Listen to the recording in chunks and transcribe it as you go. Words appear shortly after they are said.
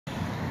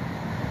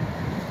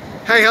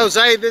Hey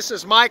Jose, this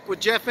is Mike with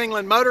Jeff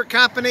England Motor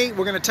Company.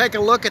 We're going to take a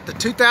look at the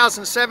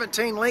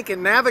 2017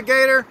 Lincoln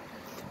Navigator.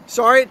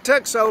 Sorry it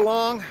took so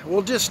long.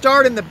 We'll just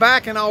start in the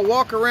back and I'll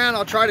walk around.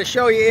 I'll try to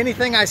show you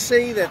anything I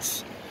see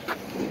that's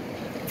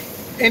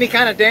any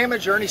kind of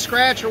damage or any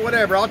scratch or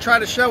whatever. I'll try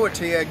to show it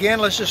to you. Again,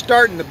 let's just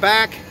start in the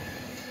back.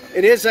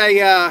 It is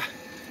a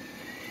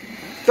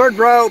third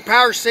row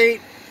power seat.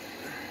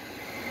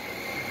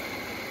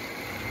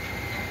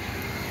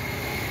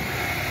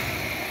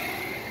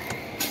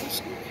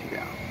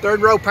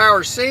 Third row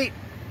power seat.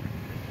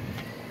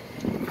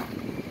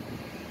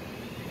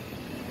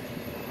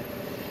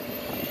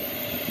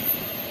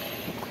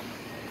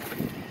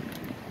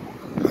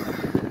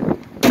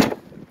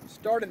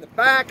 Start in the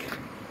back.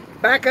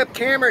 Backup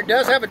camera. It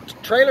does have a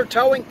trailer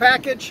towing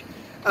package.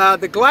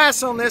 The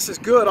glass on this is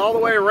good all the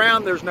way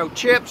around. There's no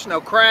chips, no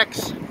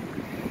cracks.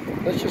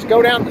 Let's just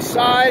go down the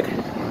side.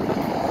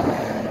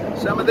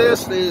 Some of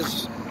this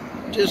is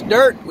just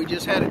dirt. We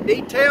just had it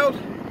detailed.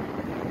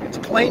 It's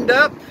cleaned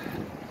up.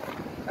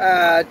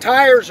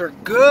 Tires are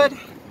good.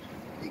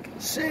 You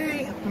can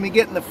see. Let me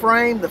get in the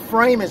frame. The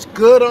frame is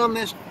good on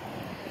this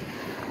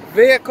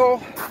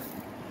vehicle.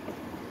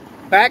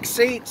 Back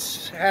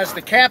seats has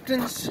the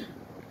captain's.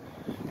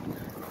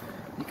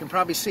 You can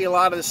probably see a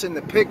lot of this in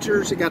the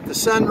pictures. You got the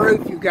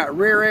sunroof. You've got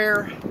rear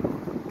air.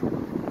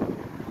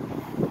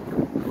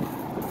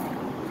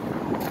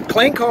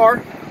 Clean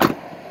car.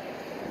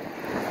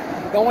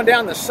 Going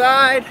down the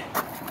side.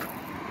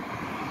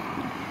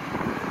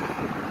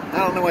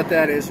 I don't know what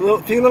that is.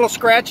 A few little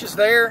scratches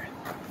there.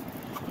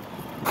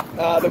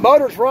 The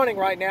motor's running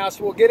right now,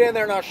 so we'll get in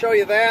there and I'll show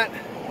you that.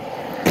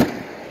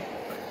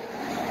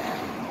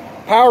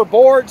 Power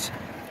boards.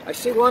 I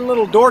see one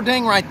little door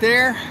ding right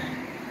there.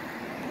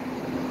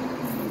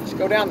 Let's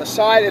go down the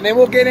side and then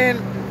we'll get in.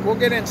 We'll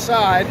get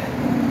inside.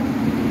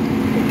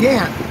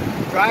 Again,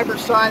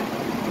 driver's side.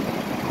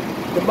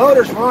 The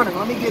motor's running.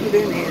 Let me get it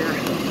in here.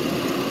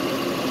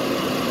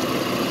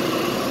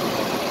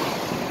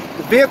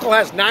 The vehicle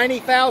has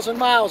 90,000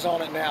 miles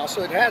on it now,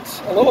 so it has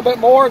a little bit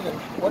more than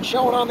what's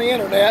showing on the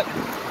internet.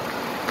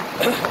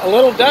 A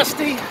little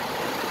dusty.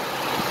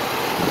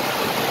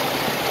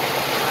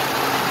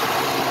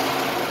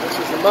 This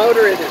is the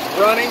motor. It is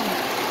running.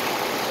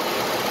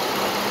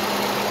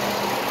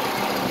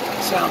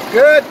 Sounds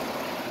good.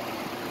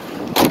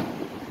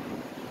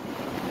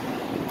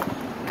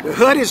 The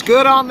hood is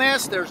good on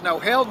this. There's no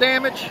hail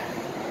damage.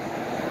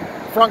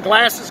 Front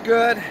glass is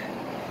good.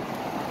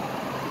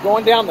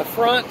 Going down the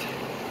front.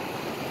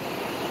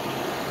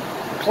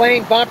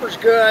 Clean, bumper's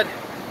good.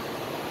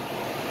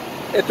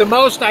 At the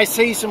most, I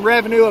see some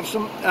revenue of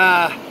some,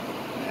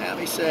 let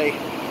me see.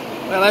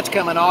 Well, that's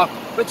coming off.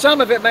 But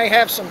some of it may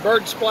have some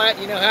bird splat.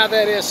 You know how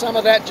that is. Some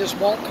of that just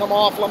won't come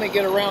off. Let me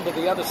get around to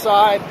the other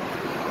side.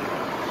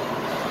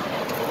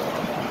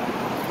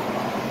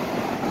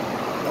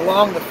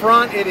 Along the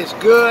front, it is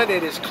good.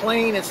 It is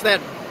clean. It's that,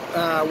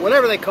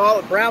 whatever they call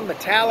it, brown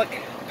metallic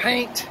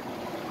paint.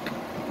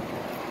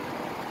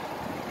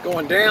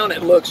 Going down,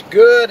 it looks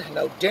good.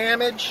 No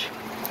damage.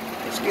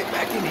 Let's get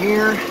back in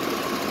here.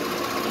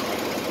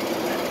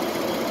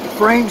 The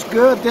frame's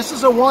good. This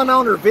is a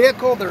one-owner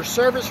vehicle. There's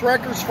service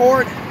records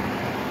for it.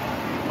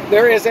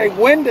 There is a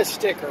window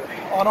sticker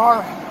on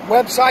our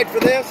website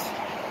for this.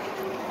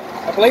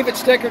 I believe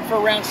it's stickered for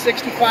around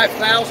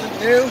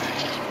 $65,000 new.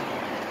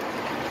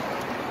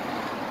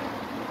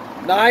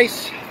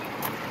 Nice.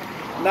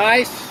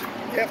 Nice.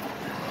 Yep.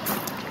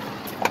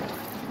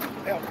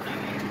 Yep.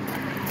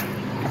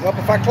 Help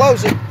if I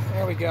close it.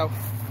 There we go.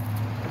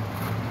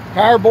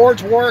 Power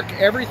boards work.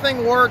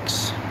 Everything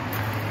works.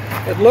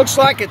 It looks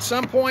like at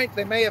some point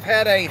they may have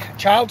had a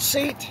child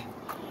seat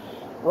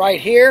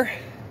right here.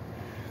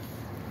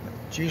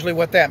 It's usually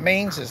what that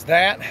means is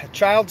that. A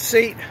child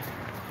seat.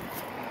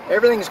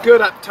 Everything's good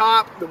up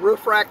top. The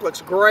roof rack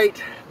looks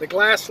great. The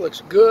glass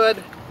looks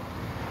good.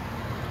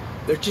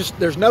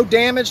 There's no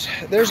damage.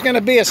 There's going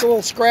to be a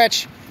little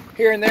scratch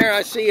here and there.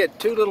 I see it.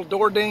 Two little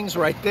door dings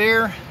right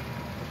there.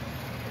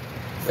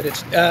 But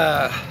it's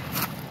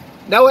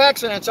no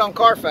accidents on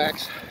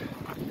Carfax.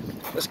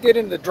 Let's get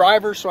into the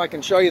driver so I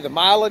can show you the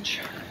mileage.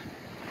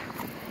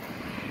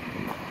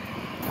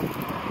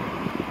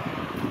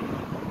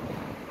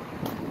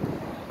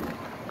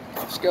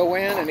 Let's go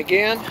in and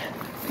again.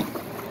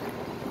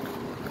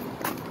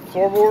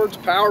 Floorboards,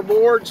 power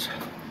boards.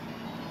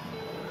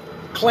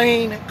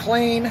 Clean,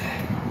 clean.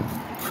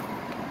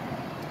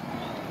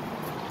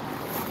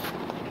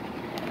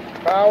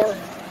 Power.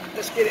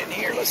 Let's get in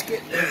here. Let's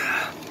get...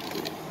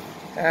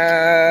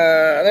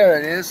 there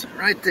it is,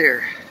 right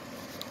there.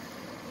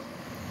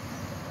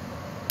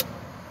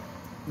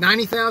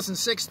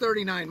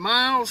 90,639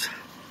 miles.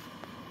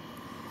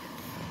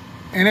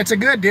 And it's a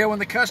good deal when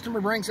the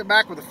customer brings it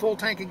back with a full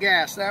tank of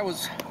gas.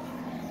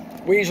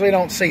 We usually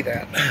don't see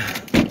that.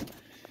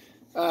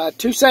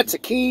 Two sets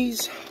of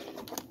keys.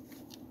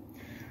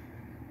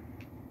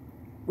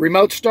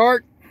 Remote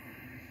start.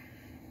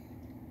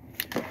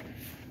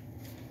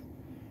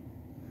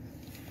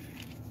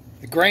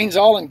 The grain's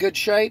all in good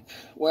shape.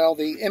 Well,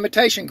 the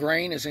imitation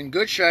grain is in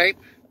good shape.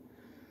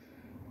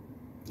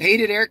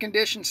 Heated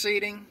air-conditioned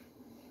seating.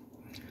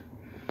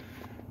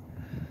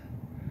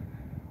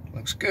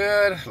 Looks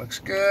good, looks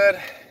good.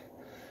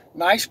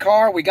 Nice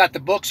car. We got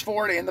the books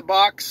for it in the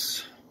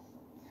box.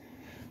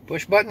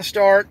 Push button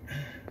start.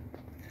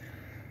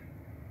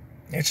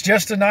 It's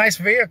just a nice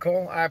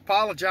vehicle. I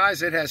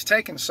apologize it has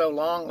taken so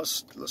long.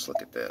 Let's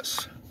look at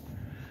this.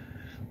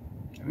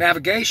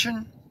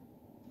 Navigation.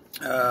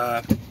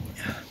 Let's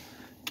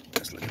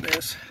look at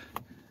this.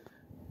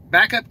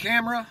 Backup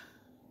camera.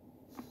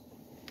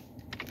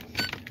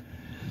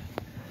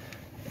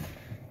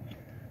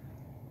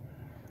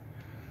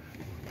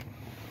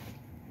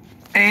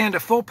 And a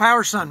full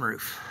power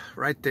sunroof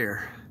right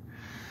there.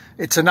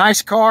 It's a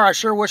nice car. I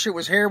sure wish it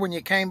was here when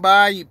you came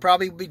by. You'd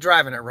probably be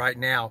driving it right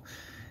now.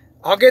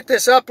 I'll get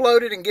this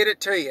uploaded and get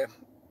it to you.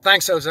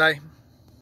 Thanks, Jose.